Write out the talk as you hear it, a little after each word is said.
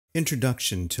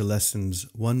Introduction to Lessons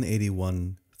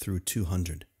 181 through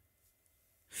 200.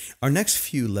 Our next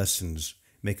few lessons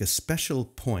make a special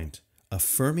point of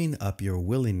firming up your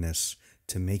willingness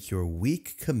to make your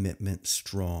weak commitment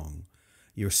strong,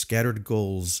 your scattered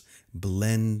goals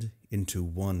blend into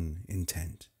one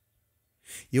intent.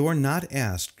 You are not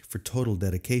asked for total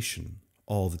dedication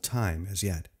all the time as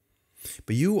yet,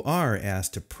 but you are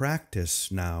asked to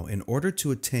practice now in order to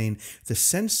attain the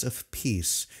sense of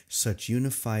peace such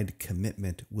unified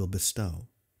commitment will bestow,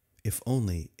 if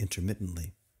only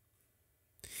intermittently.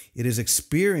 It is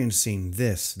experiencing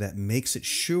this that makes it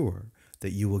sure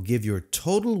that you will give your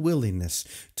total willingness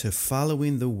to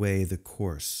following the way the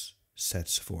Course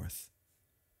sets forth.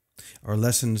 Our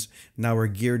lessons now are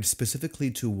geared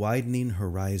specifically to widening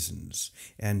horizons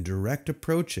and direct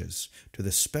approaches to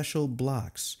the special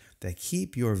blocks that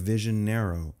keep your vision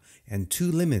narrow and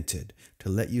too limited to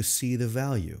let you see the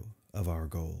value of our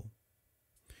goal.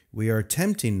 We are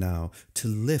attempting now to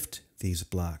lift these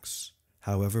blocks,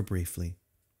 however briefly.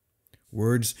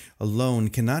 Words alone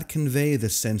cannot convey the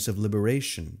sense of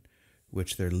liberation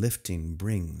which their lifting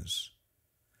brings,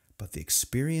 but the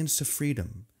experience of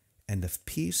freedom and of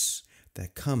peace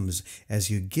that comes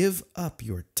as you give up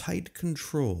your tight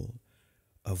control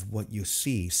of what you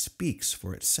see speaks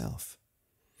for itself.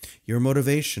 Your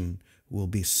motivation will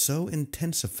be so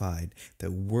intensified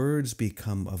that words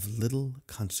become of little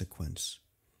consequence.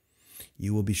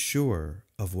 You will be sure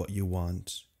of what you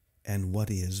want and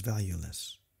what is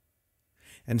valueless.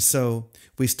 And so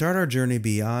we start our journey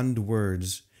beyond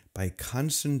words by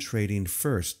concentrating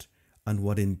first on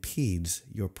what impedes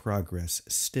your progress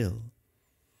still.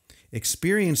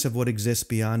 Experience of what exists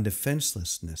beyond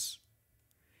defenselessness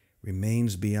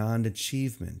remains beyond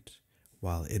achievement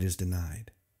while it is denied.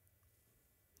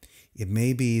 It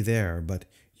may be there, but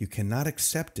you cannot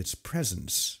accept its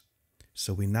presence.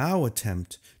 So we now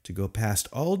attempt to go past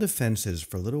all defenses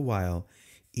for a little while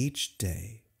each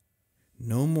day.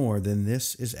 No more than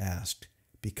this is asked,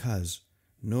 because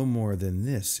no more than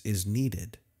this is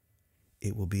needed.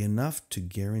 It will be enough to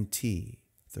guarantee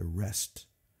the rest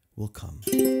will come.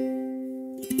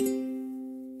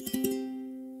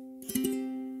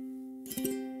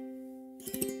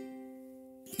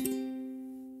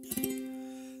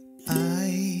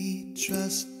 I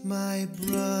trust my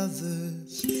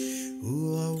brothers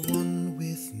who are one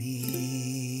with me,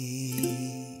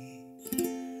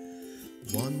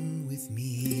 one with me.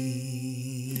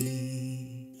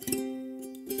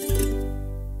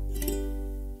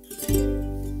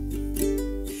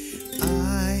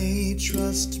 I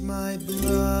trust my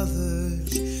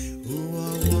brothers who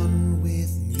are one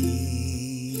with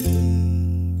me,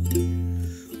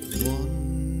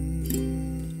 one with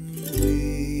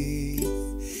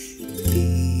me.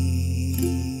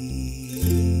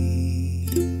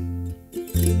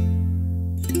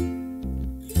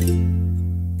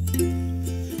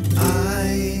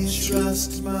 I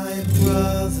trust my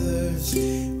brothers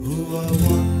who are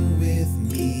one with me,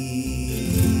 one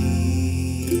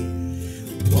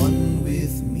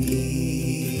with me.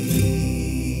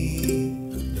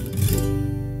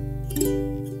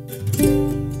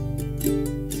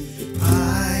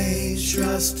 I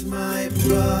trust my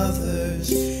brothers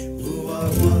who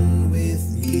are one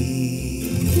with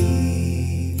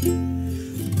me,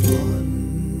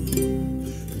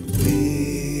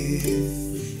 one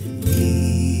with me.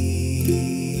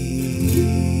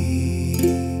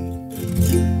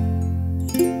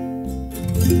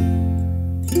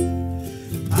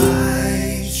 I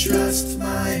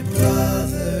trust my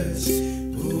brothers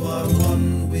who are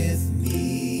one with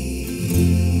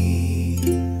me,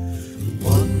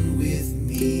 one with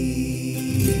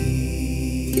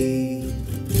me.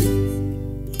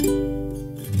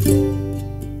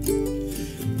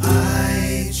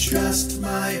 I trust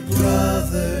my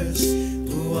brothers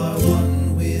who are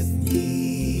one with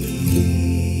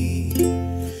me,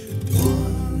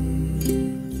 one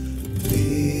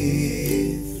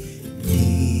with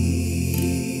me.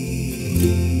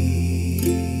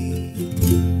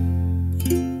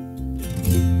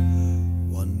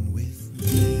 One with me.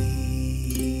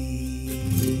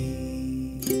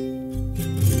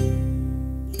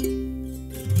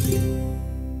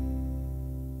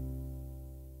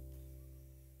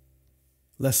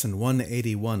 Lesson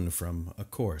 181 from A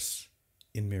Course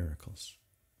in Miracles.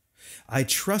 I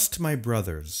trust my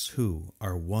brothers who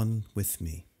are one with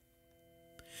me.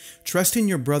 Trusting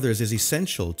your brothers is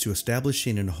essential to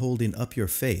establishing and holding up your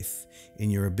faith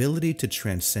in your ability to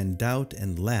transcend doubt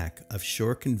and lack of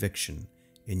sure conviction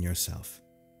in yourself.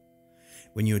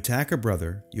 When you attack a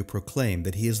brother, you proclaim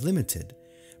that he is limited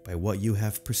by what you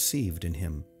have perceived in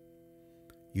him.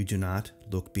 You do not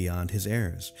look beyond his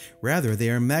errors. Rather, they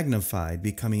are magnified,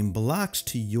 becoming blocks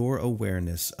to your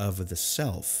awareness of the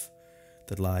self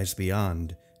that lies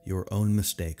beyond your own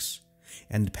mistakes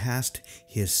and past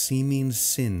his seeming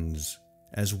sins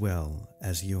as well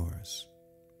as yours.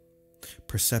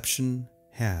 Perception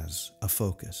has a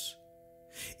focus.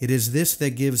 It is this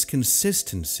that gives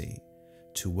consistency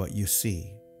to what you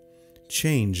see.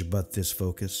 Change but this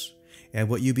focus, and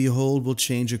what you behold will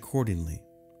change accordingly.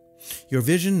 Your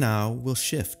vision now will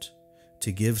shift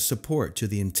to give support to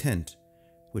the intent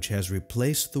which has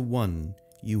replaced the one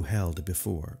you held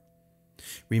before.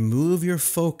 Remove your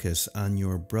focus on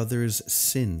your brother's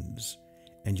sins,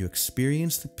 and you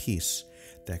experience the peace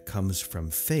that comes from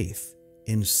faith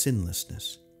in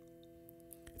sinlessness.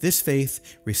 This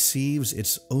faith receives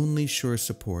its only sure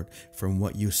support from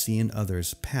what you see in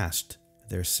others past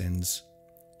their sins.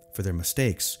 For their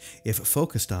mistakes, if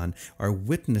focused on, are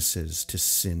witnesses to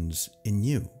sins in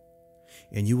you,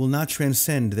 and you will not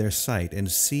transcend their sight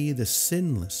and see the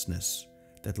sinlessness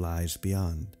that lies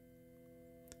beyond.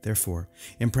 Therefore,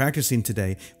 in practicing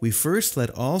today, we first let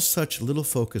all such little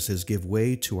focuses give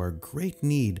way to our great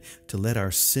need to let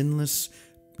our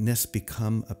sinlessness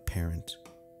become apparent.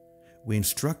 We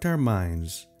instruct our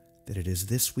minds that it is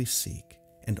this we seek,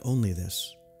 and only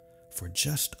this, for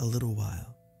just a little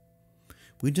while.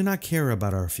 We do not care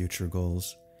about our future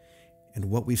goals, and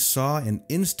what we saw an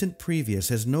instant previous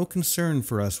has no concern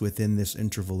for us within this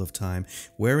interval of time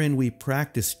wherein we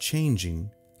practice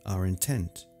changing our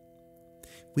intent.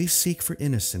 We seek for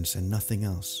innocence and nothing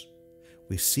else.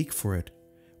 We seek for it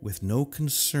with no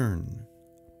concern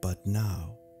but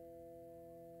now.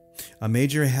 A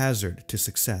major hazard to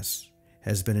success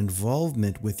has been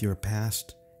involvement with your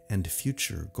past and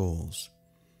future goals.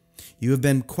 You have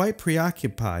been quite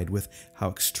preoccupied with how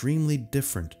extremely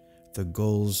different the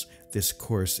goals this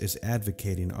course is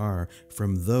advocating are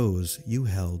from those you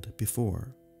held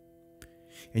before.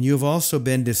 And you have also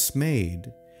been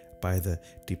dismayed by the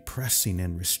depressing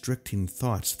and restricting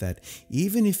thoughts that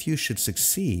even if you should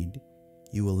succeed,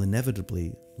 you will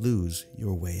inevitably lose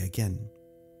your way again.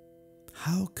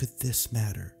 How could this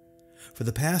matter? For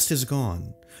the past is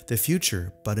gone, the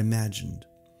future but imagined.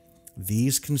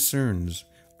 These concerns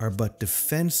are but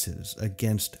defenses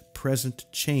against present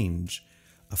change,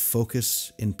 a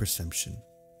focus in perception,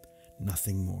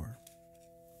 nothing more.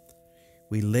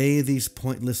 We lay these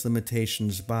pointless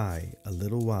limitations by a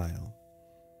little while.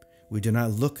 We do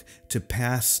not look to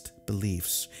past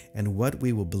beliefs, and what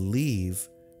we will believe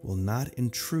will not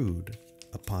intrude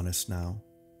upon us now.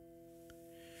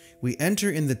 We enter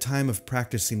in the time of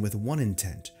practicing with one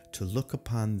intent, to look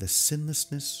upon the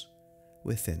sinlessness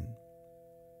within.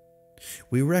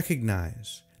 We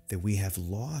recognize that we have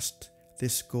lost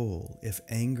this goal if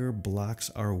anger blocks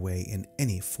our way in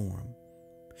any form.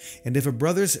 And if a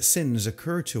brother's sins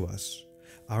occur to us,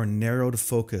 our narrowed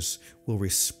focus will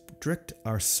restrict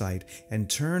our sight and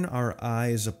turn our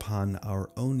eyes upon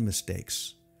our own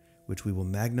mistakes, which we will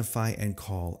magnify and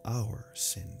call our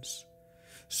sins.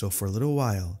 So for a little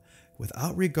while,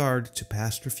 without regard to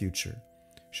past or future,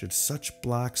 should such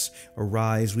blocks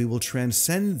arise, we will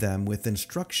transcend them with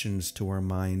instructions to our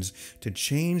minds to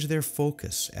change their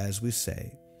focus as we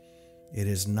say, "It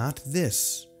is not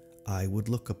this I would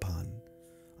look upon.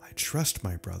 I trust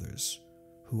my brothers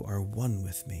who are one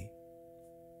with me."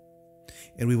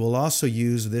 And we will also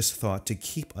use this thought to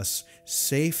keep us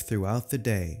safe throughout the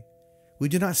day. We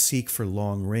do not seek for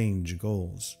long-range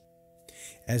goals.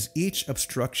 As each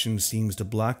obstruction seems to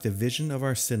block the vision of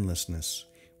our sinlessness,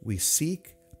 we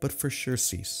seek but for sure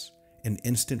cease, an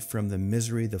instant from the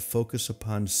misery the focus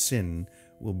upon sin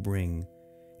will bring,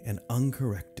 and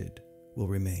uncorrected will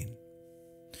remain.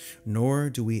 Nor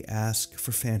do we ask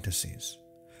for fantasies,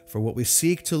 for what we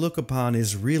seek to look upon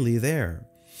is really there,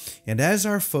 and as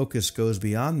our focus goes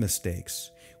beyond mistakes,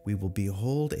 we will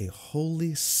behold a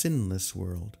wholly sinless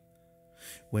world.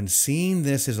 When seeing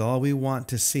this is all we want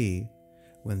to see,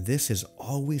 when this is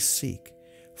all we seek,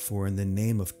 for in the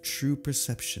name of true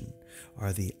perception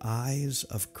are the eyes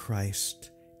of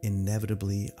Christ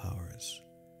inevitably ours,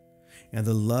 and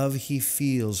the love he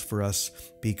feels for us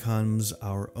becomes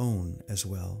our own as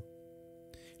well.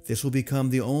 This will become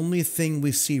the only thing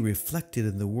we see reflected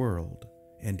in the world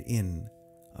and in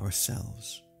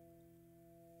ourselves.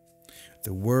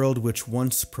 The world which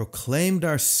once proclaimed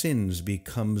our sins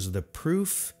becomes the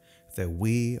proof that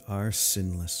we are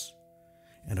sinless,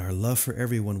 and our love for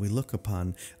everyone we look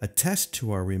upon attests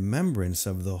to our remembrance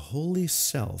of the holy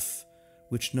self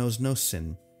which knows no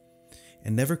sin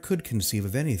and never could conceive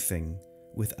of anything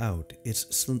without its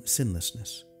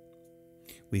sinlessness.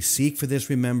 We seek for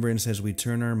this remembrance as we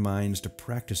turn our minds to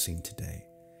practicing today.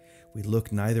 We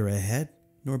look neither ahead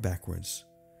nor backwards.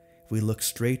 We look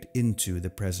straight into the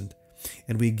present,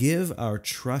 and we give our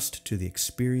trust to the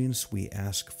experience we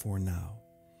ask for now.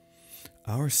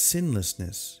 Our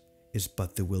sinlessness is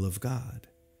but the will of God.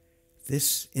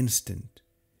 This instant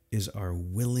is our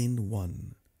willing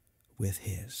one with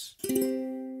His.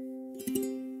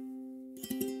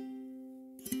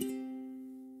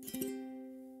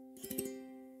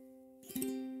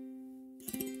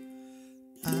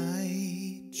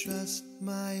 I trust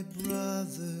my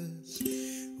brothers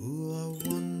who are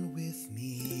one with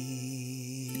me,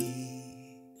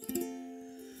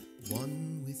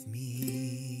 one with me.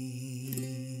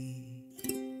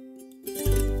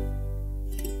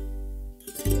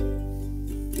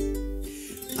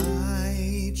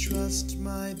 I trust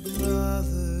my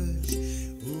brothers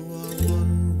who are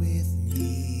one with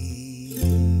me,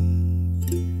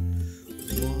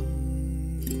 one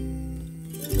with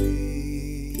me.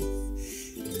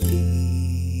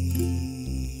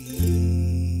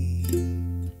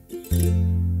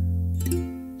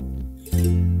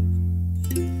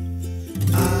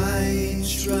 I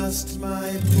trust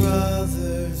my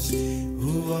brothers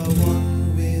who are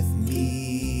one with me,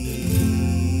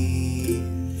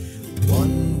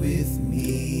 one with me.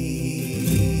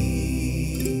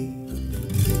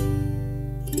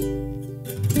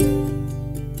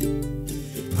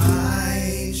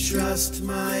 I trust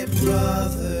my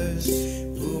brothers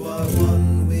who are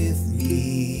one with me,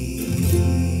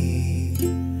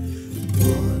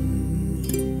 one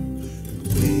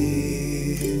with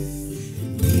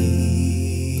me.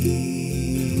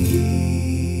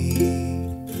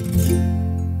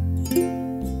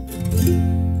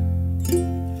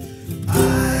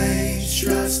 I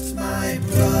trust my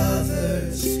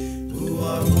brothers who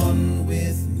are one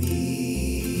with me,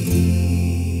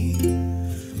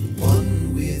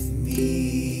 one with me.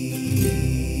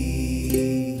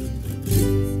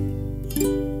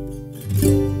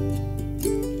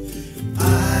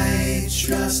 I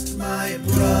trust my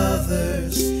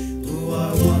brothers who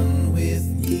are one with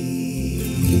me,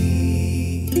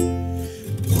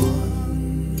 one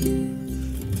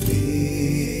with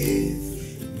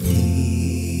me.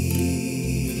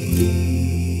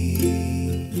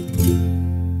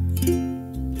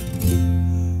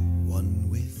 One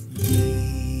with me.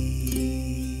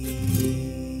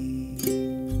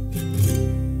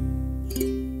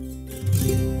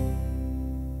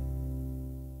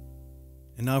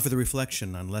 And now for the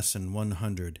reflection on Lesson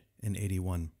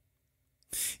 181.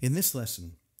 In this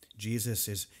lesson, Jesus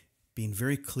is being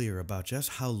very clear about just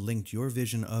how linked your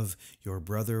vision of your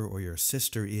brother or your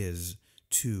sister is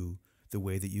to the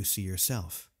way that you see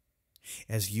yourself.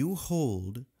 As you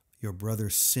hold your brother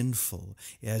sinful,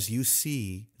 as you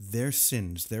see their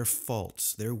sins, their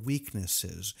faults, their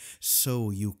weaknesses, so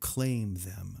you claim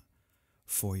them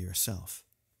for yourself.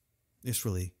 It's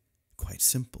really quite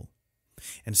simple.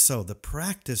 And so the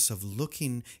practice of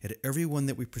looking at everyone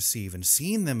that we perceive and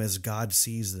seeing them as God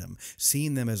sees them,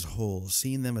 seeing them as whole,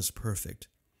 seeing them as perfect,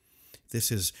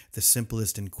 this is the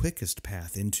simplest and quickest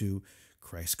path into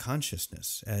Christ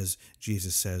consciousness, as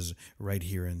Jesus says right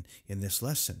here in this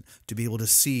lesson, to be able to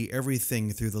see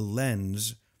everything through the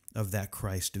lens of that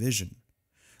Christ vision.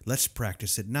 Let's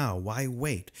practice it now. Why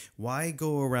wait? Why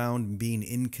go around being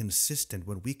inconsistent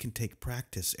when we can take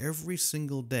practice every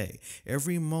single day,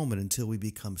 every moment, until we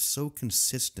become so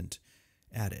consistent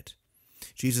at it?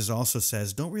 Jesus also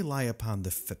says, don't rely upon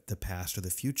the past or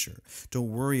the future. Don't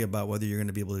worry about whether you're going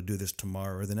to be able to do this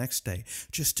tomorrow or the next day.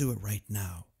 Just do it right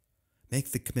now.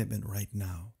 Make the commitment right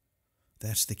now.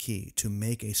 That's the key, to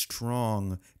make a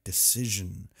strong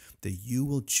decision that you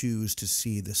will choose to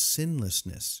see the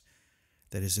sinlessness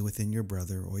that is within your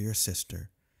brother or your sister,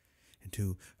 and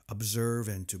to observe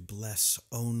and to bless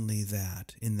only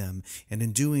that in them, and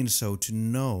in doing so to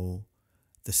know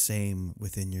the same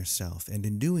within yourself. And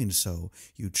in doing so,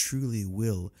 you truly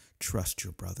will trust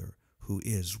your brother who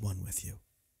is one with you.